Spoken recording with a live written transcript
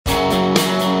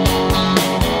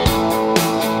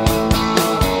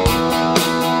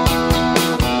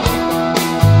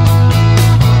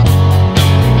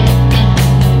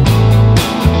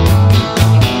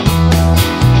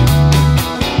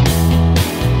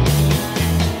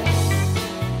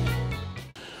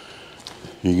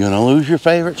you're gonna lose your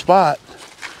favorite spot.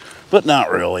 But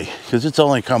not really, because it's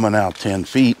only coming out 10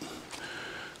 feet.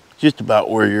 Just about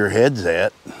where your head's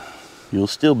at. You'll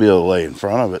still be able to lay in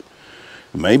front of it.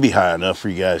 It may be high enough for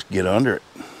you guys to get under it.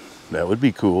 That would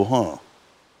be cool, huh?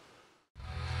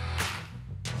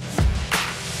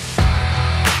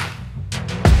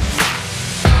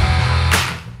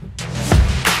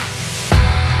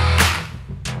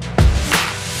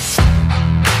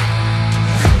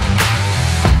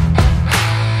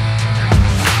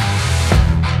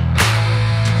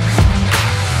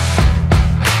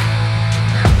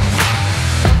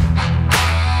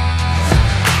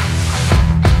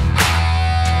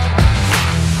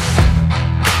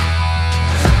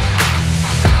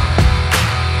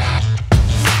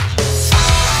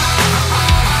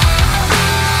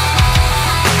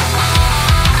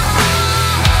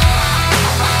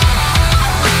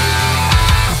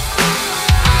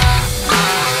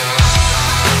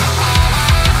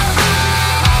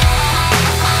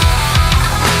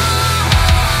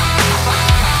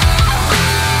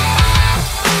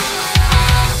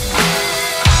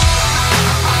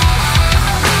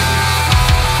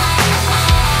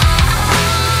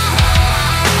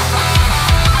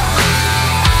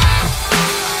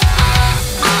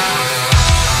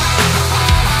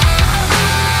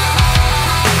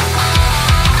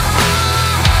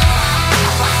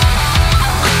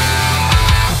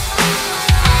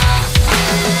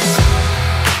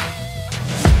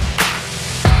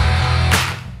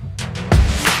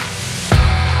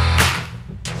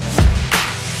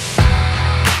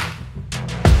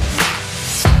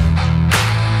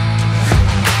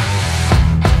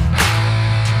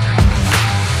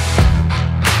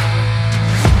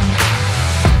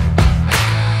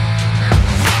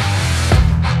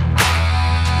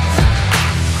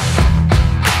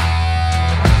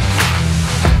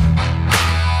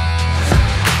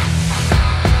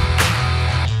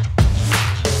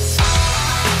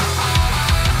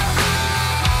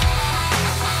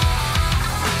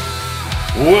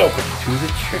 Welcome to the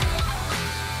channel.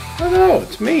 I know,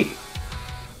 it's me.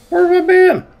 Where have I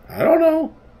been? I don't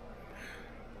know.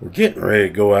 We're getting ready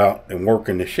to go out and work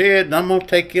in the shed, and I'm going to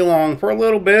take you along for a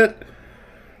little bit.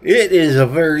 It is a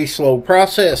very slow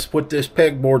process with this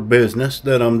pegboard business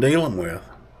that I'm dealing with.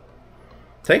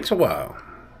 Takes a while.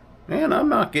 And I'm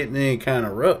not getting any kind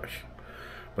of rush.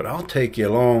 But I'll take you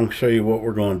along, show you what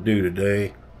we're going to do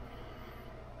today,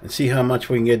 and see how much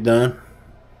we can get done.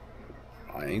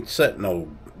 I ain't setting no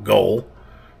goal.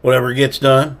 Whatever gets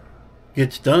done,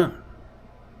 gets done.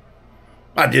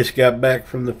 I just got back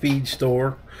from the feed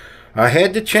store. I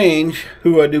had to change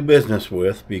who I do business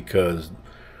with because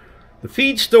the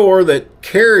feed store that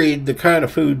carried the kind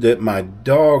of food that my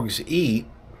dogs eat,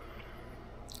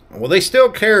 well, they still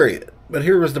carry it. But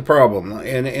here was the problem,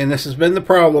 and this has been the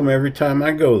problem every time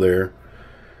I go there.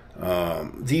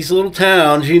 These little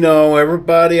towns, you know,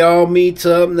 everybody all meets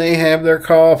up and they have their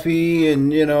coffee,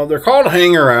 and, you know, they're called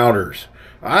hanger-outers.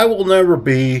 I will never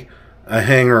be a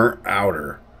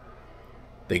hanger-outer.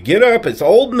 They get up, it's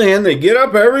old men, they get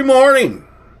up every morning.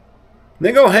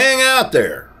 They go hang out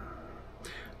there.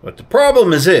 But the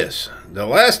problem is this. The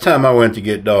last time I went to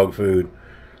get dog food,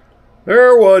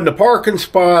 there wasn't a parking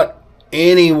spot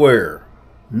anywhere.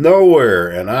 Nowhere.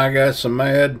 And I got so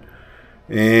mad.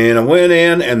 And I went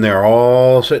in, and they're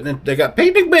all sitting, they got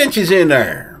picnic benches in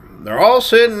there. They're all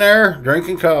sitting there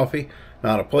drinking coffee.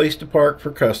 Not a place to park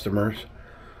for customers.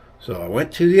 So I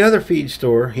went to the other feed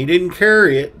store. He didn't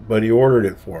carry it, but he ordered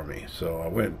it for me. So I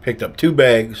went and picked up 2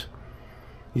 bags.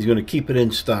 He's going to keep it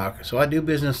in stock. So I do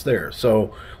business there.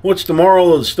 So what's the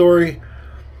moral of the story?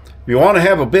 If you want to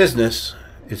have a business,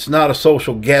 it's not a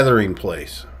social gathering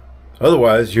place.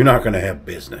 Otherwise, you're not going to have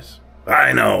business.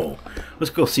 I know. Let's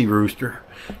go see Rooster.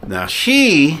 Now,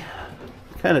 she,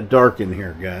 kind of dark in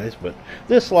here, guys, but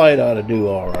this light ought to do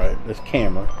all right. This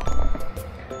camera.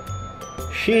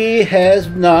 She has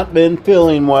not been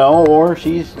feeling well, or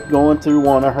she's going through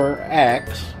one of her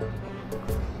acts.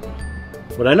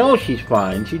 But I know she's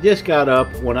fine. She just got up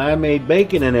when I made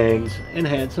bacon and eggs and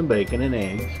had some bacon and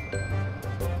eggs.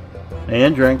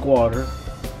 And drank water.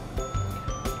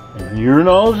 And your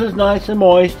nose is nice and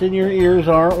moist and your ears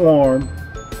aren't warm.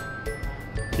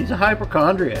 She's a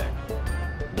hypochondriac,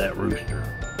 that Rooster.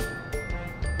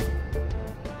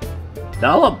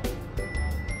 Tell him.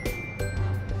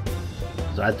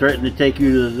 Because I threatened to take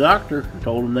you to the doctor. I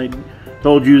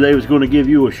told you they was going to give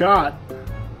you a shot.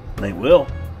 They will.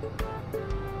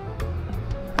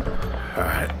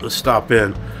 Alright, let's stop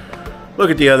in. Look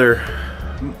at the other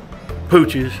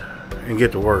pooches and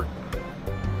get to work.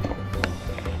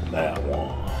 That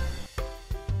one.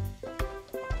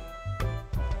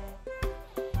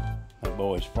 That boy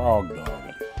always frog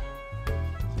dogging.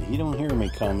 See, he don't hear me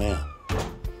come in.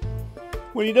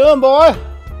 What are you doing, boy?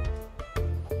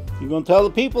 You gonna tell the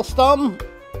people something?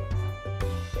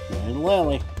 And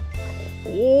Lily.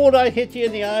 Oh, did I hit you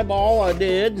in the eyeball? I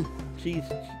did. She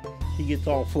gets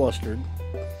all flustered.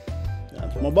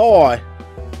 That's my boy.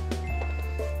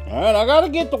 Alright, I gotta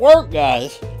get to work,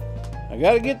 guys. I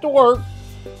gotta get to work.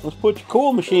 Let's put your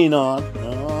cool machine on.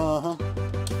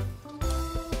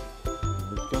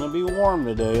 It's gonna be warm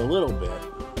today a little bit.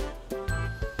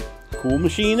 Cool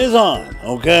machine is on,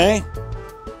 okay?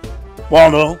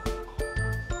 Waldo.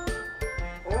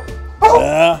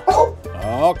 Yeah.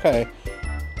 Okay.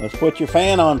 Let's put your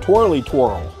fan on twirly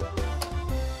twirl.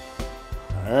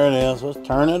 There it is. Let's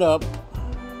turn it up.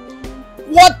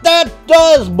 What that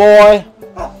does, boy,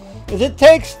 is it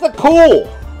takes the cool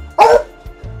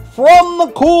from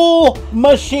the cool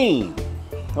machine,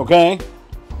 okay?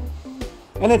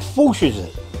 And it fooshes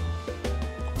it.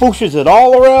 Fooshes it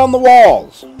all around the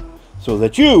walls so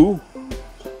that you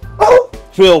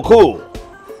feel cool.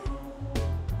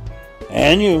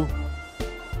 And you.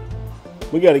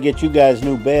 We got to get you guys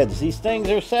new beds. These things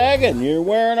are sagging. You're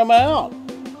wearing them out.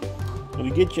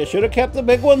 Should have kept the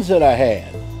big ones that I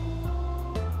had.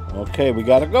 Okay, we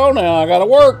got to go now. I got to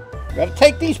work. Got to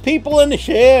take these people in the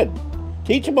shed.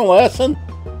 Teach them a lesson.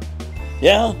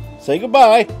 Yeah, say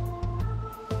goodbye.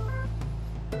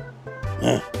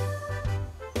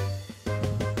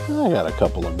 I got a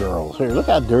couple of girls here. Look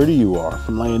how dirty you are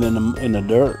from laying in the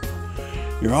dirt.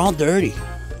 You're all dirty.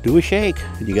 Do a shake.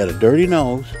 You got a dirty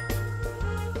nose.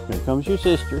 Here comes your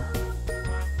sister.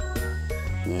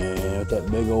 Yeah, with that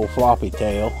big old floppy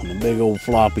tail and the big old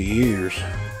floppy ears.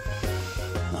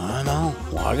 I know.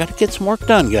 Well, I got to get some work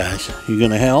done, guys. You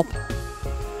gonna help?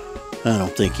 I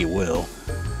don't think you will.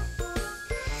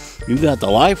 You got the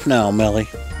life now, Melly.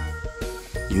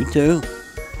 You too.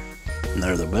 And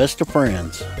they're the best of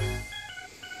friends.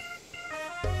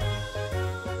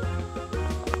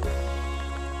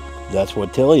 That's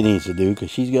what Tilly needs to do because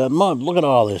she's got mud. Look at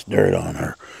all this dirt on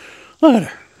her. Look at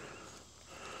her.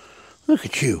 Look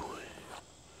at you.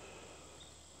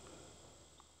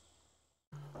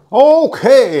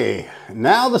 Okay,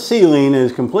 now the ceiling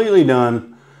is completely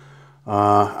done.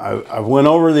 I've went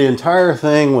over the entire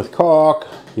thing with caulk.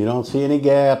 You don't see any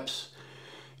gaps.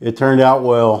 It turned out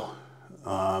well.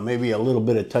 Maybe a little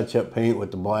bit of touch-up paint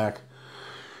with the black.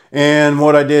 And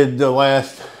what I did the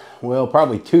last, well,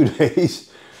 probably 2 days,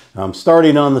 I'm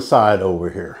starting on the side over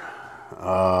here.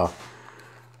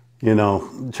 You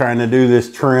know, trying to do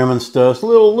this trim and stuff. It's a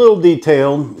little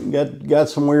detailed. Got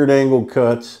some weird angled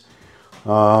cuts.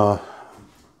 So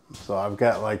I've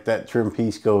got like that trim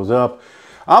piece goes up.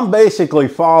 I'm basically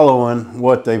following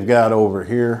what they've got over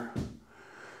here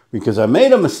because I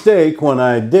made a mistake when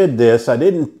I did this.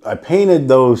 I painted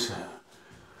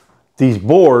these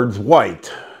boards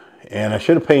white and I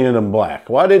should have painted them black.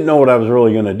 Well, I didn't know what I was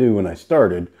really going to do when I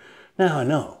started. Now I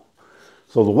know.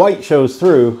 So the white shows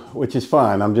through, which is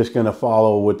fine. I'm just going to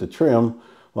follow with the trim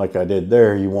like I did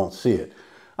there. You won't see it.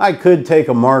 I could take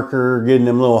a marker, get in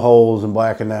them little holes and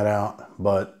blacken that out,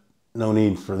 but no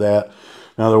need for that.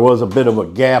 Now there was a bit of a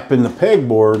gap in the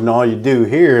pegboard, and all you do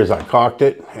here is I caulked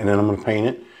it, and then I'm going to paint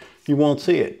it. You won't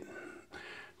see it.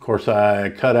 Of course, I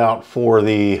cut out for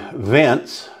the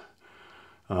vents.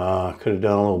 Could have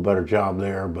done a little better job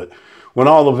there, but when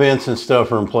all the vents and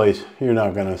stuff are in place, you're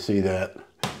not going to see that.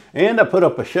 And I put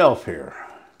up a shelf here.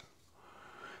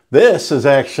 This is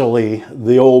actually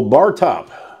the old bar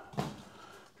top. If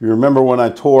you remember when I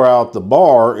tore out the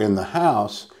bar in the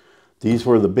house, these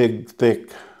were the big,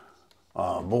 thick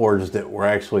boards that were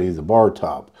actually the bar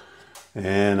top.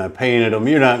 And I painted them.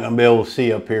 You're not going to be able to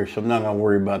see up here, so I'm not going to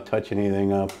worry about touching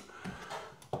anything up.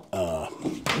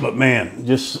 But man,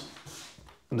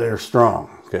 they're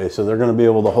strong. Okay, so they're going to be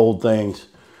able to hold things.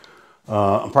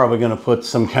 I'm probably going to put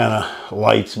some kind of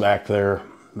lights back there.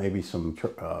 Maybe some,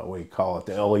 what do you call it,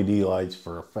 the LED lights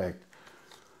for effect.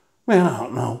 Man, I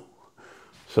don't know.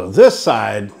 So this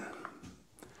side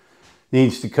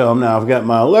needs to come. Now I've got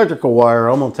my electrical wire.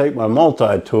 I'm going to take my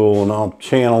multi-tool and I'll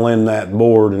channel in that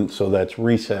board, and so that's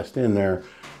recessed in there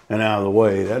and out of the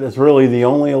way. That is really the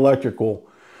only electrical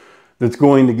that's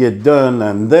going to get done,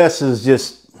 and this is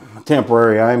just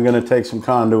temporary. I'm going to take some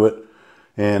conduit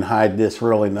and hide this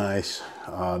really nice.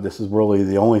 This is really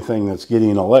the only thing that's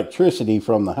getting electricity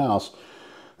from the house,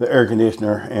 the air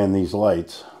conditioner and these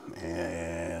lights.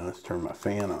 And let's turn my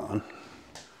fan on.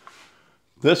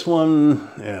 This one,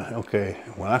 yeah, okay.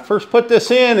 When I first put this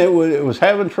in, it was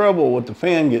having trouble with the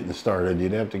fan getting started.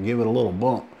 You'd have to give it a little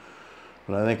bump,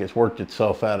 but I think it's worked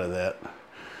itself out of that.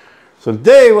 So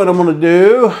today what I'm going to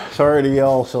do, sorry to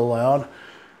yell so loud,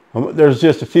 There's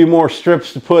just a few more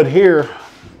strips to put here.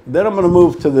 Then I'm going to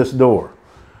move to this door.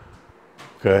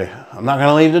 Okay, I'm not going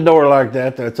to leave the door like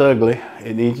that. That's ugly.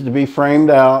 It needs to be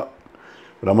framed out.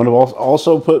 But I'm going to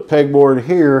also put pegboard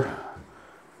here.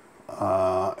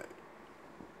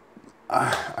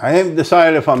 I haven't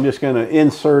decided if I'm just going to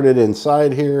insert it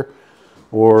inside here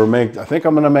or I think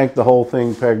I'm going to make the whole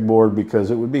thing pegboard,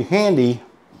 because it would be handy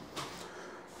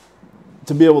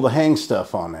to be able to hang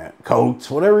stuff on that. Coats,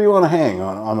 whatever you want to hang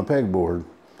on a pegboard.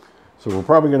 So we're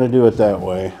probably going to do it that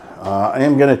way. I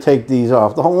am going to take these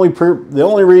off. The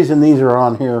only reason these are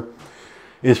on here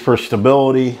is for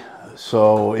stability.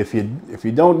 So if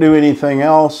you don't do anything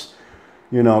else,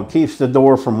 you know, it keeps the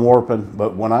door from warping.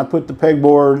 But when I put the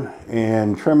pegboard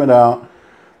and trim it out,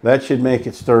 that should make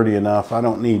it sturdy enough. I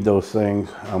don't need those things.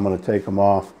 I'm going to take them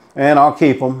off. And I'll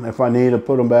keep them. If I need to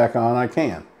put them back on, I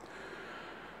can.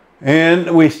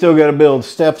 And we still got to build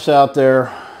steps out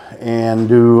there and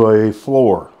do a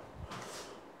floor.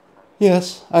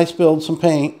 Yes, I spilled some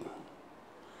paint.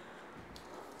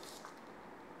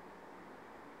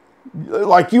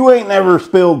 Like you ain't never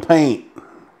spilled paint.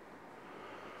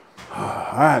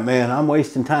 All right, man, I'm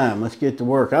wasting time. Let's get to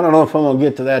work. I don't know if I'm going to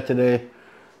get to that today.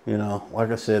 You know,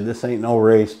 like I said, this ain't no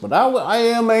race. But I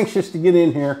am anxious to get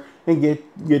in here and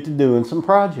get to doing some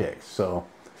projects. So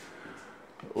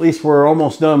at least we're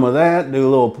almost done with that. Do a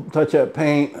little touch-up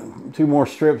paint. 2 more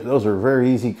strips. Those are very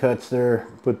easy cuts there.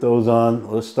 Put those on.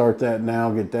 Let's start that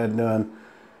now. Get that done.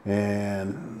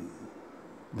 And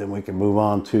then we can move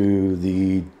on to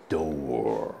the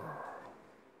door.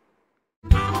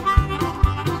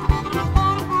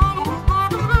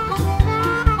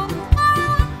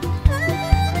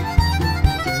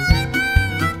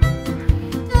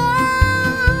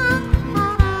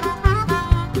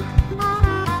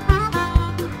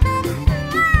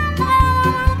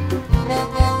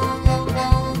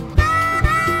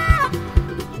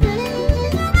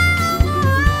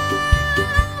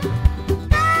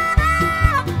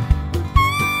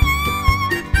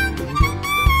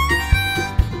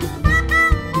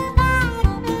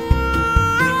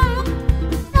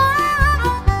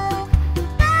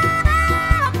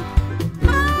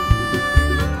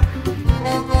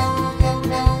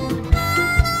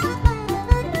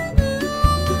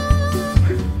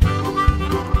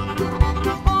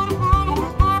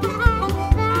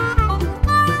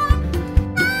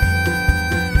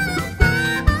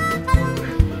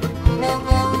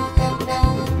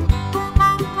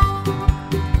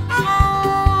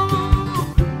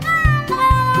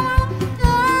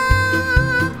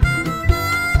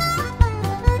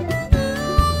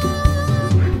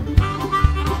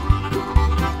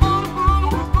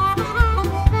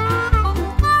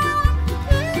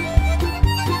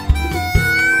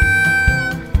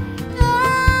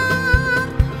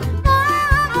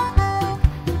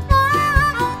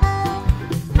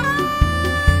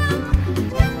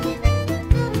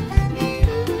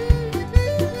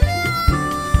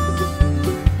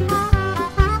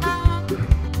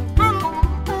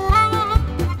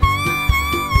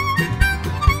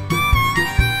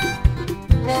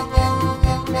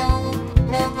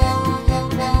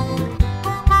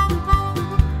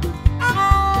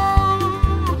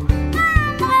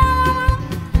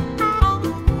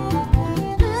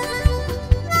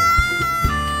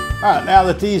 All right, now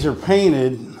that these are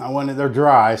painted, they're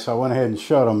dry, so I went ahead and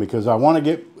shut them because I want to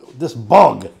get this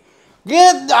bug.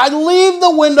 I leave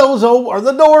the windows open or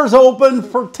the doors open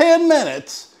for 10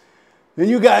 minutes, and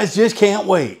you guys just can't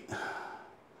wait.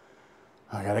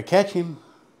 I gotta catch him,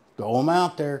 throw him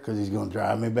out there because he's gonna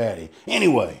drive me batty.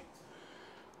 Anyway,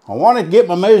 I want to get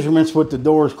my measurements with the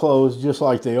doors closed just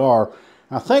like they are.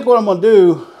 I think what I'm gonna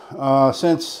do,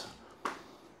 since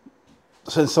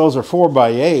those are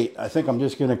 4x8, I think I'm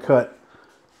just going to cut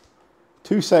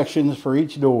 2 sections for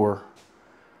each door.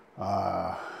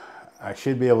 I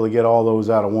should be able to get all those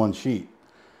out of one sheet,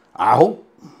 I hope.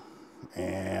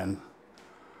 And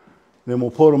then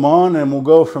we'll put them on and we'll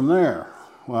go from there.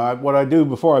 Well, what I do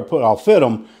before I'll fit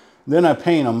them, then I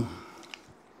paint them,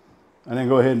 and then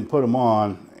go ahead and put them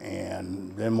on,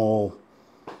 and then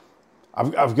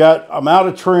I'm out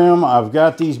of trim. I've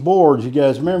got these boards. You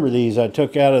guys remember these I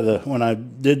took out of when I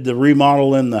did the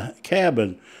remodel in the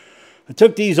cabin. I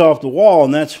took these off the wall,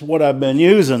 and that's what I've been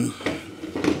using.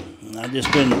 I've just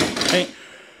been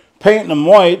painting them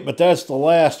white, but that's the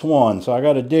last one. So I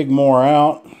got to dig more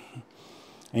out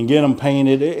and get them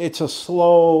painted. It's a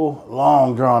slow,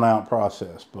 long, drawn-out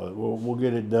process, but we'll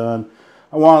get it done.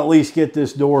 I want to at least get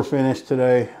this door finished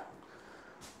today.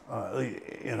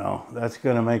 You know, that's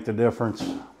going to make the difference.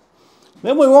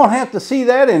 Then we won't have to see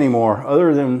that anymore,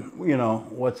 other than, you know,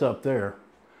 what's up there.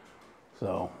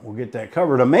 So we'll get that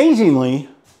covered. Amazingly,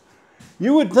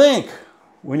 you would think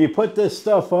when you put this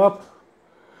stuff up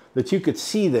that you could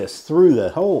see this through the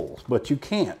holes, but you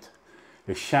can't.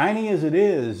 As shiny as it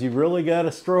is, you really got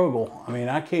to struggle. I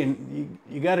mean,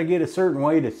 you got to get a certain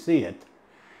way to see it.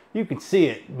 You can see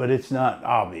it, but it's not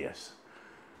obvious.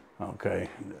 Okay,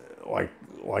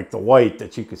 like the white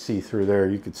that you could see through there,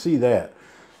 you could see that.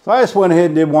 So I just went ahead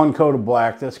and did one coat of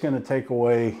black. That's going to take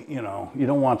away, you know, you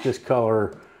don't want this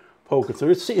color poking through.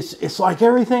 It's like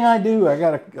everything I do. I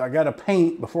gotta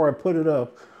paint before I put it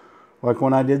up, like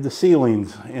when I did the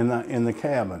ceilings in the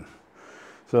cabin.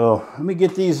 So let me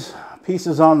get these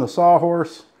pieces on the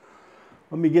sawhorse.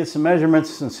 Let me get some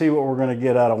measurements and see what we're going to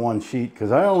get out of one sheet,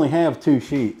 because I only have 2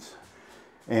 sheets,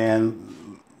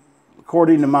 and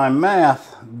according to my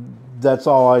math, that's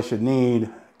all I should need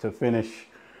to finish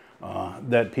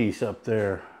that piece up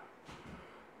there.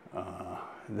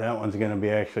 That one's going to be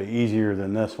actually easier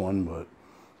than this one, but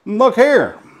look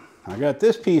here. I got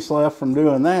this piece left from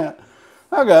doing that.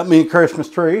 I got me a Christmas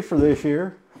tree for this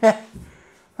year. I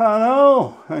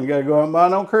know. I ain't got to go out and buy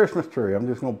no Christmas tree. I'm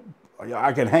just going to,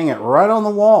 I can hang it right on the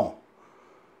wall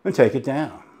and take it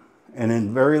down. And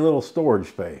in very little storage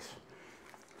space.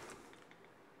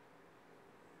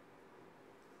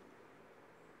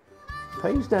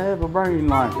 Pays to have a brain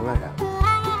like that.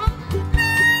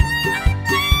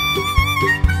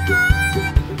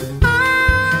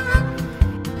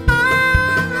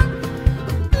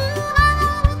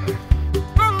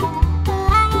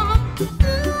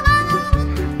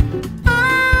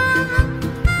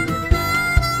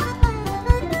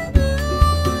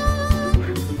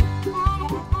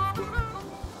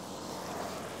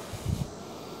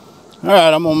 All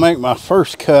right, I'm gonna make my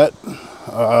first cut.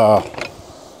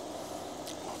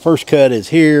 First cut is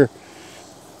here,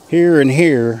 here, and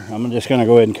here. I'm just gonna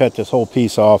go ahead and cut this whole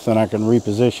piece off, then I can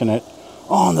reposition it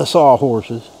on the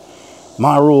sawhorses.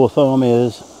 My rule of thumb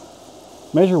is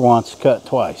measure once, cut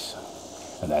twice,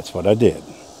 and that's what I did.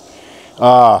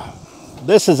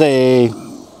 This is a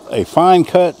fine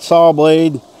cut saw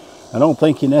blade. I don't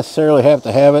think you necessarily have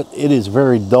to have it. It is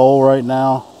very dull right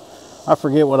now. I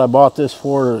forget what I bought this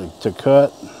for to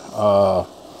cut, but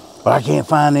I can't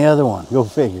find the other one. Go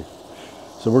figure.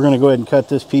 So we're going to go ahead and cut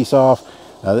this piece off.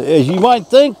 As you might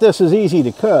think, this is easy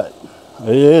to cut.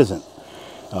 It isn't,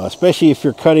 especially if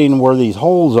you're cutting where these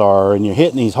holes are and you're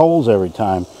hitting these holes every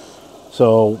time.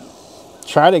 So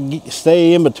try to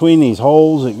stay in between these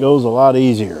holes. It goes a lot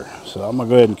easier. So I'm going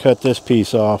to go ahead and cut this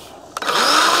piece off.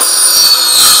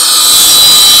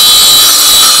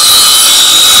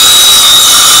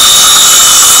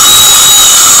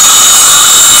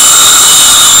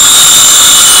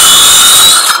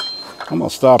 I'm going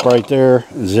to stop right there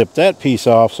and zip that piece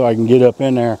off so I can get up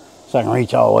in there so I can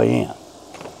reach all the way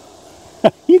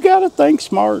in. You got to think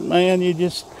smart, man. You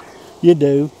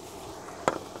do.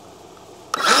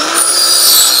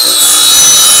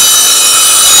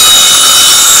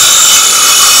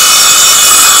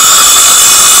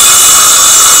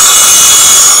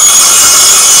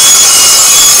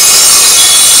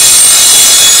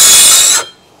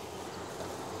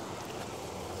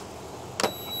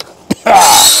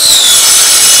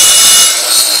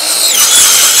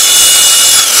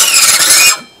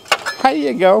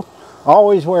 There you go.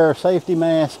 Always wear a safety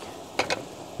mask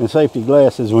and safety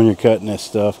glasses when you're cutting this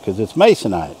stuff, because it's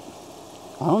masonite.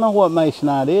 I don't know what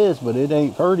masonite is, but it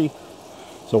ain't pretty.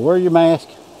 So wear your mask,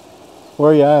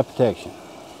 wear your eye protection.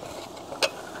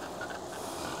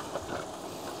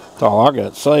 That's all I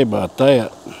got to say about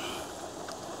that.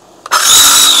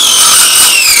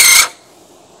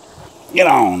 Get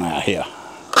on out here.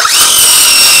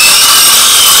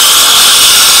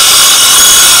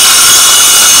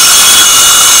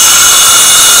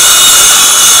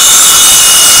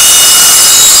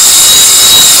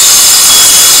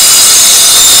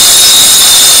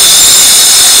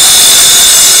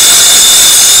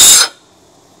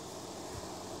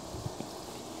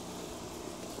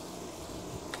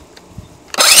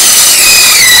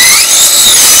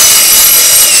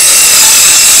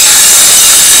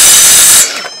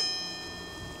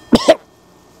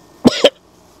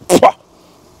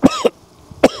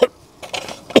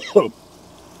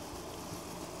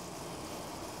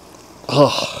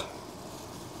 Oh.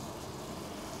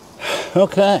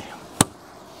 Okay,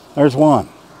 there's one.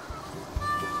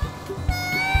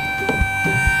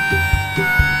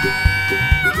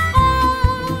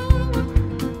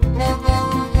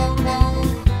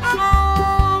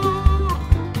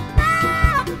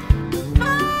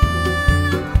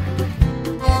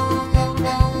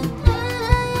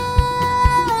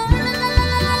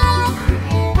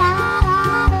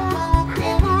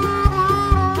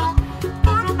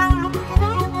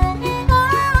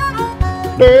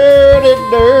 Dirty,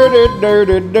 dirty,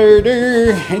 dirty,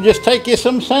 dirty. And just take you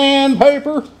some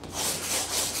sandpaper.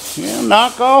 Yeah,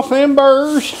 knock off them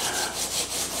burrs,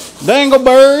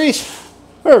 dangleberries,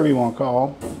 whatever you want to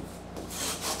call them.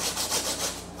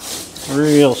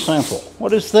 Real simple.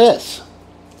 What is this?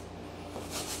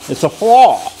 It's a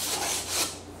flaw.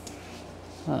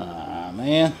 Ah,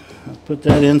 man. I'll put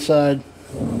that inside.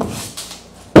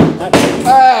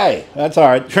 Hey, that's all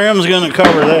right. Trim's going to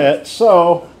cover that.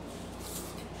 So,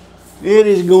 it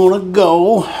is going to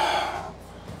go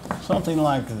something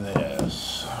like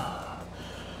this.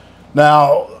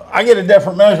 Now, I get a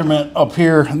different measurement up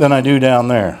here than I do down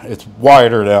there. It's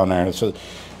wider down there.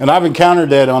 And I've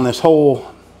encountered that on this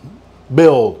whole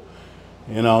build.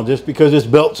 You know, just because it's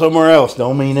built somewhere else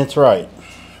don't mean it's right.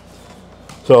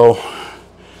 So,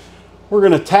 we're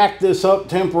going to tack this up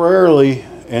temporarily,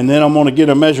 and then I'm going to get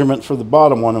a measurement for the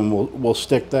bottom one, and we'll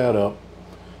stick that up.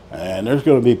 And there's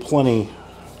going to be plenty.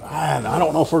 I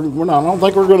don't know if I don't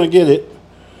think we're going to get it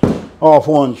off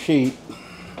one sheet.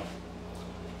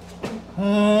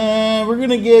 We're going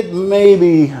to get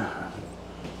maybe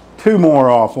 2 more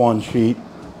off one sheet,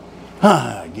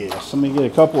 I guess. Let me get a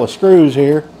couple of screws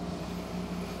here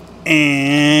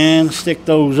and stick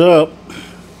those up.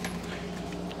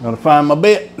 Gotta find my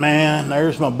bit, man.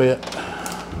 There's my bit.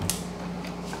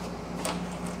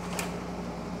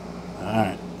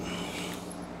 Alright.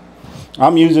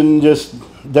 I'm using just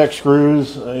deck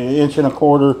screws, 1.25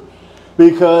 inches,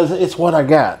 because it's what I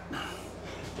got.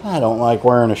 I don't like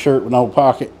wearing a shirt with no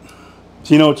pocket.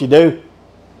 So you know what you do?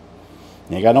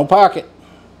 You ain't got no pocket.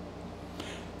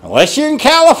 Unless you're in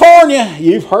California,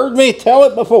 you've heard me tell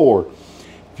it before.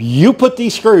 If you put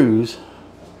these screws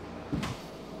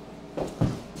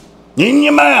in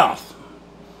your mouth,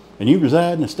 and you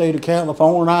reside in the state of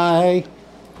California,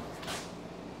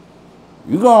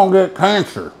 you're gonna get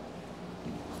cancer.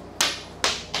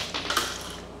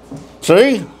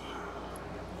 See?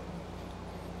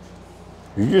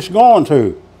 You're just going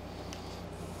to.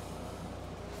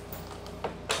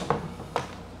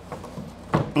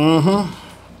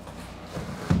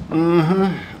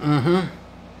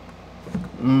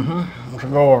 Let's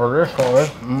go over this way.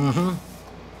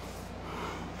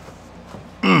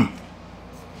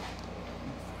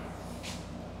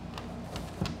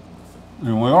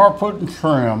 And we are putting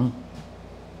trim.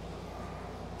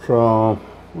 So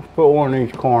let's put one in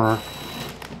each corner.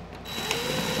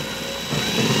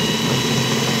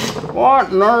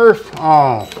 What on earth?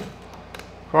 Oh,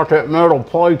 got that metal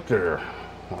plate there.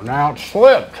 Well, now it's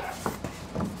slipped.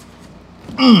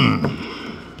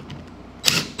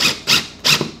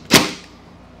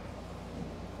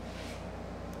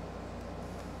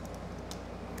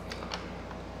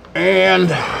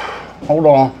 And hold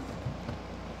on.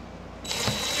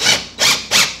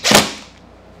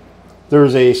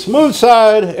 There's a smooth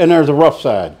side and there's a rough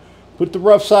side. Put the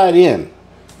rough side in.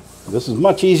 This is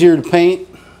much easier to paint.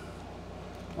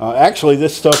 Actually,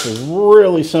 this stuff is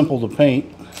really simple to paint.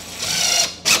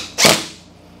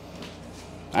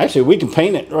 Actually, we can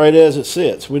paint it right as it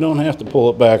sits. We don't have to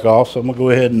pull it back off, so I'm going to go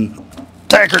ahead and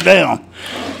tack her down.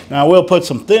 Now, we'll put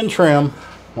some thin trim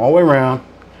all the way around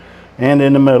and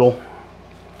in the middle.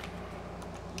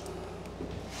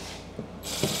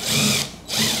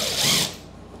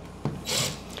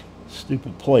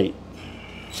 Stupid plate.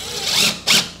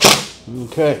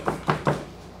 Okay.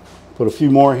 Put a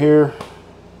few more here.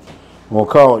 We'll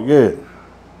call it good.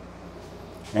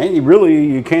 And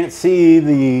you can't see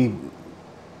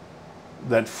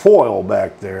that foil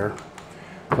back there.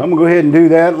 So I'm gonna go ahead and do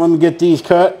that. Let me get these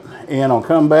cut and I'll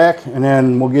come back and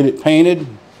then we'll get it painted.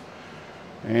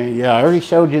 And yeah, I already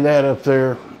showed you that up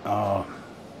there. So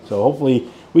hopefully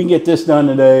we can get this done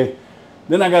today.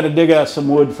 Then I got to dig out some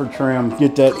wood for trim,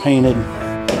 get that painted.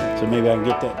 So maybe I can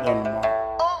get that done tomorrow.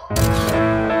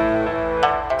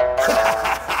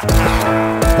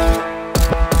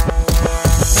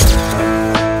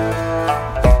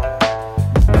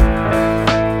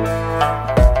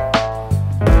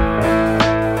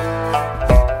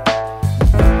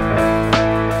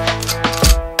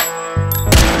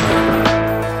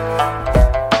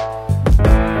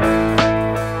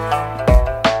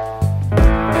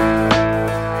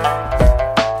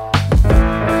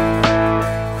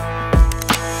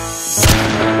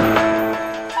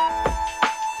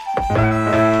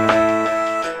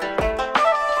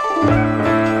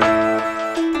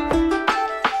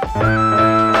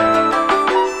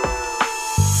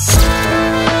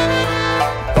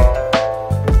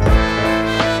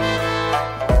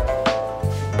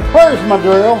 Where's my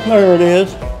drill? There it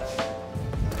is.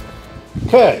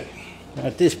 Okay,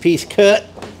 got this piece cut.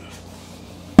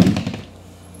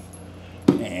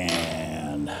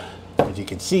 And as you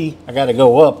can see, I got to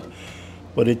go up.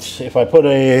 But it's if I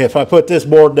put this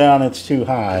board down, it's too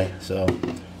high. So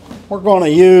we're going to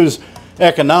use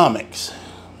economics.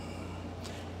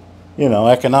 You know,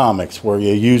 economics where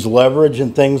you use leverage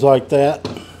and things like that.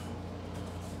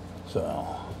 So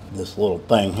this little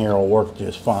thing here will work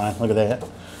just fine. Look at that.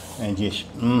 And just,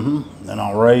 then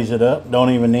I'll raise it up. Don't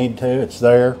even need to, it's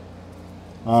there.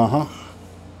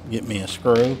 Get me a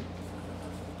screw.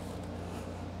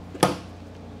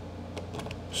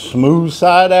 Smooth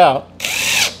side out.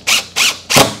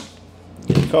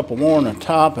 Get a couple more on the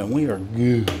top and we are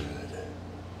good.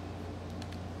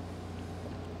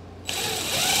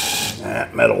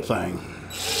 That metal thing.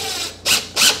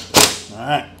 All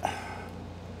right.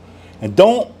 And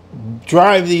don't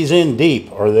drive these in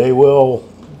deep or they will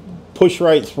push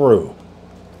right through.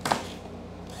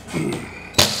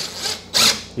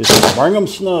 Just bring them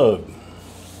snug.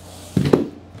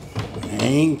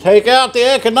 And take out the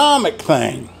economic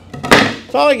thing.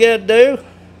 That's all you gotta do.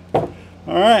 All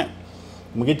right.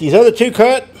 We'll get these other two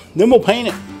cut, then we'll paint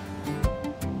it.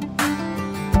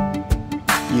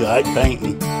 You like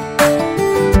painting?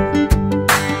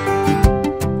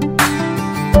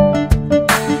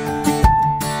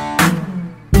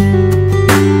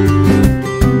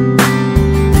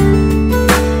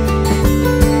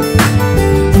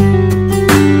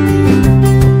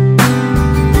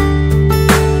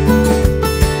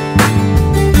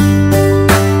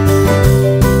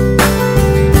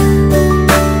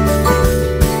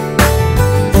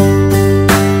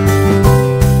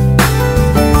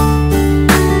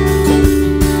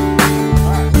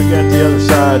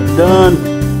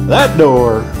 Done. That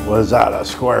door was out of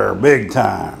square big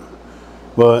time,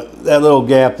 but that little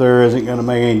gap there isn't going to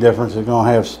make any difference. It's going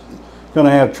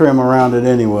to have trim around it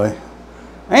anyway.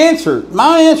 My answer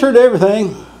to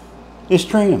everything is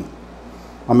trim.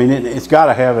 I mean, it's got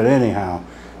to have it anyhow.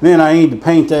 Then I need to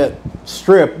paint that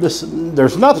strip.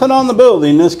 There's nothing on the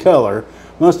building this color.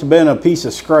 Must have been a piece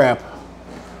of scrap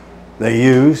they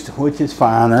used, which is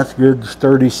fine. That's good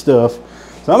sturdy stuff.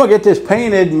 So I'm gonna get this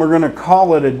painted and we're gonna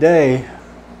call it a day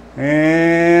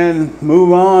and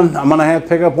move on. I'm gonna have to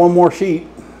pick up one more sheet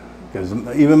because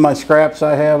even my scraps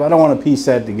I don't want to piece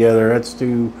that together. That's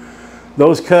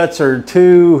those cuts are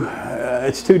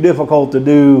it's too difficult to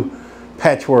do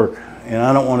patchwork and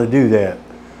I don't want to do that.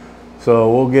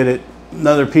 So we'll get it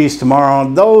another piece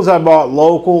tomorrow. Those I bought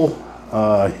local.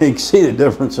 You can see the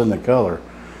difference in the color.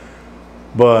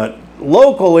 But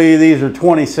locally, these are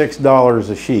 $26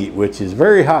 a sheet, which is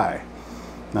very high.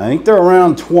 I think they're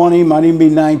around $20, might even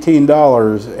be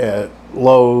 $19 at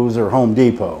Lowe's or Home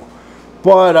Depot.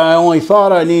 But I only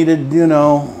thought I needed,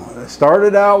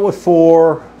 started out with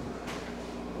 4.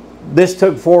 This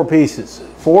took 4 pieces.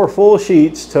 4 full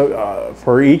sheets took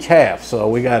for each half. So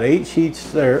we got 8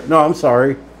 sheets there. No, I'm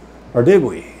sorry. Or did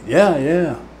we?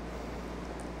 Yeah.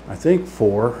 I think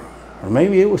 4. Or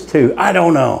maybe it was 2. I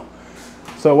don't know.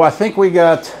 So I think we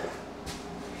got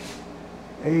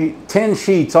 10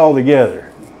 sheets all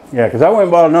together. Yeah, because I went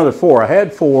and bought another 4. I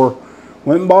had 4,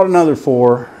 went and bought another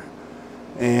 4,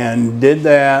 and did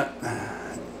that.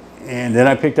 And then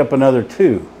I picked up another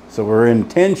 2. So we're in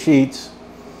 10 sheets.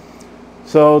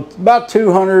 So about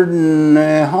 $200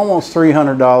 and almost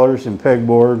 $300 in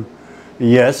pegboard.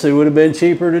 Yes, it would have been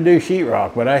cheaper to do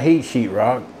sheetrock, but I hate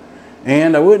sheetrock.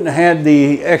 And I wouldn't have had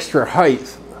the extra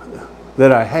height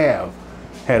that I have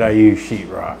had I used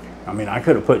sheetrock. I mean, I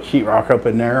could have put sheetrock up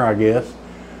in there, I guess.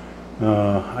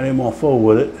 I didn't want to fool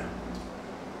with it.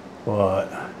 But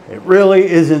it really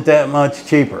isn't that much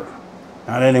cheaper.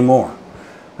 Not anymore. All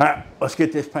right, let's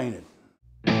get this painted.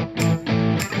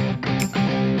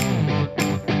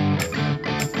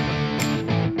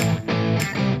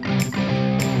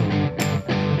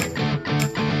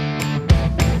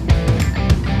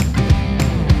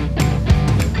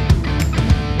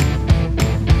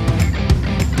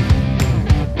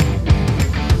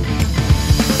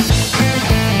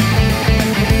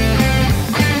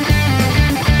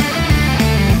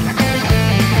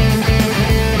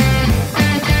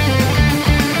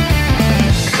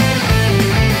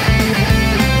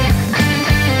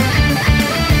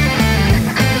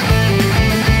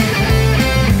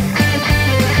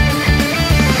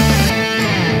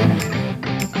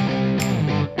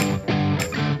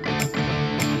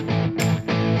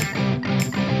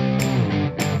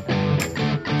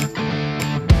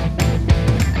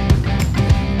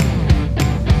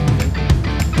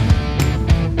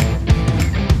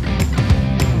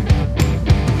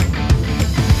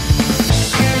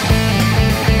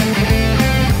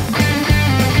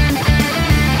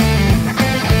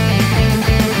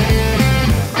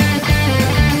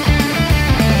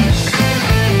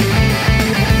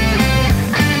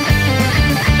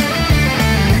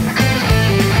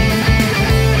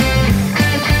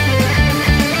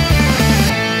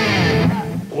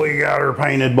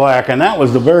 painted black, and that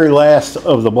was the very last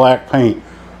of the black paint.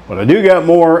 But I do got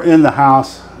more in the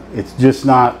house. It's just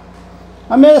not,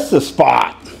 I missed the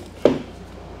spot.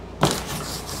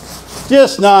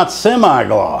 Just not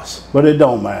semi-gloss, but it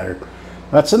don't matter.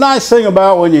 That's the nice thing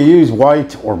about when you use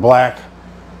white or black.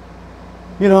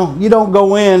 You know, you don't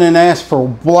go in and ask for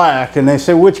black and they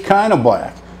say, which kind of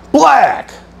black?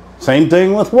 Black! Same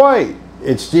thing with white.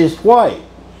 It's just white.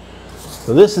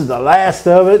 So this is the last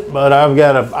of it, but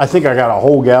I think I got a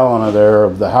whole gallon of there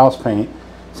of the house paint.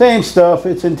 Same stuff,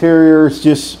 it's interior, it's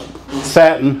just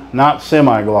satin, not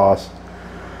semi-gloss.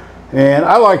 And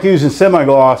I like using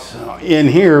semi-gloss in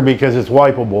here because it's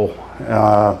wipeable.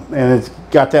 And it's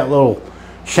got that little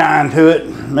shine to it,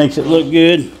 makes it look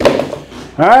good.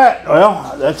 All right,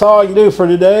 well, that's all I can do for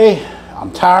today.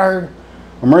 I'm tired.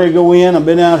 I'm ready to go in. I've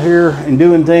been out here and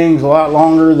doing things a lot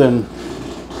longer than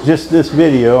just this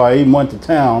video. I even went to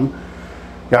town,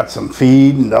 got some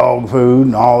feed and dog food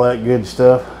and all that good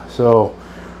stuff. So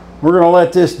we're gonna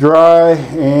let this dry,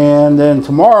 and then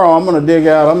tomorrow I'm gonna dig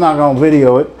out, I'm not gonna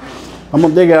video it, I'm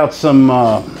gonna dig out some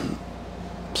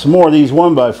more of these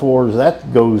 1x4s.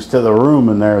 That goes to the room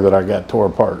in there that I got tore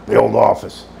apart, the old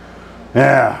office.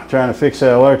 Yeah, trying to fix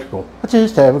that electrical. I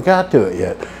just haven't got to it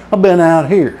yet. I've been out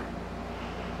here.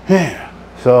 Yeah,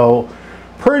 so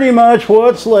pretty much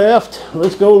what's left.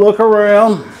 Let's go look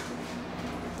around.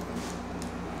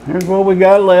 Here's what we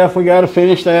got left. We got to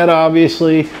finish that,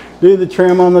 obviously. Do the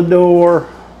trim on the door.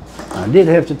 I did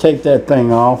have to take that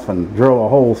thing off and drill a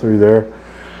hole through there.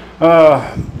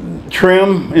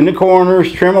 Trim in the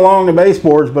corners, trim along the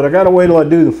baseboards, but I got to wait till I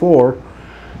do the floor.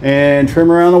 And trim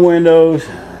around the windows.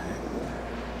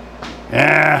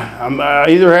 Yeah, I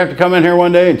either have to come in here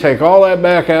one day and take all that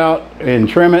back out and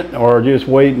trim it, or just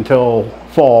wait until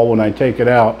fall when I take it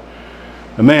out.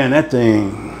 But man, that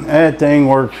thing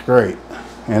works great.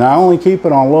 And I only keep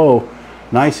it on low,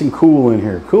 nice and cool in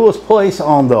here. Coolest place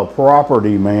on the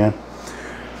property, man.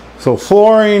 So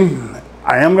flooring,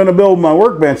 I am going to build my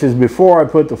workbenches before I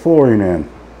put the flooring in,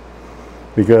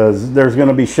 because there's going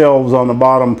to be shelves on the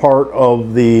bottom part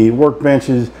of the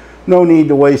workbenches. No need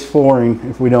to waste flooring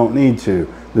if we don't need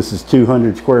to. This is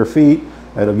 200 square feet.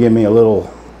 That'll give me a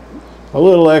little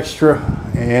extra,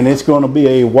 and it's going to be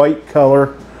a white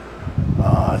color.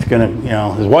 It's going to, you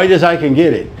know, as white as I can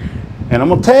get it. And I'm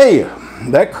going to tell you,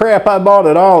 that crap I bought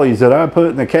at Ollie's that I put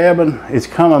in the cabin, it's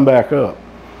coming back up.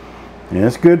 And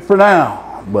it's good for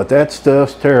now, but that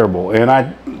stuff's terrible.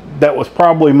 And that was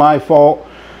probably my fault,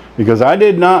 because I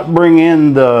did not bring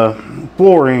in the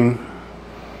flooring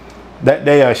that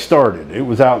day I started. It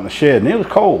was out in the shed and it was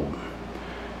cold.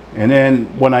 And then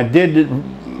when I did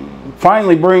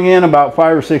finally bring in about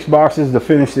 5 or 6 boxes to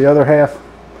finish the other half,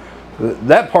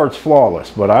 that part's flawless,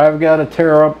 but I've got to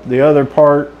tear up the other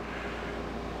part.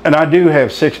 And I do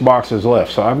have 6 boxes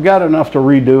left, so I've got enough to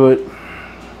redo it.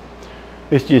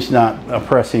 It's just not a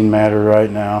pressing matter right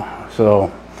now. So,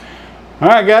 all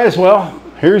right guys, well,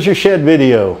 here's your shed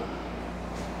video.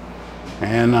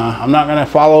 And I'm not going to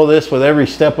follow this with every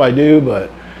step I do,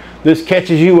 but this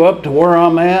catches you up to where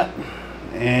I'm at.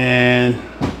 And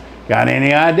got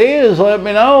any ideas, let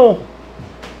me know.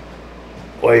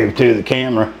 Wave to the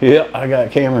camera. Yep, I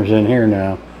got cameras in here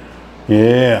now.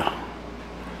 Yeah.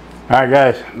 All right,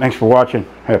 guys. Thanks for watching.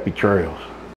 Happy trails.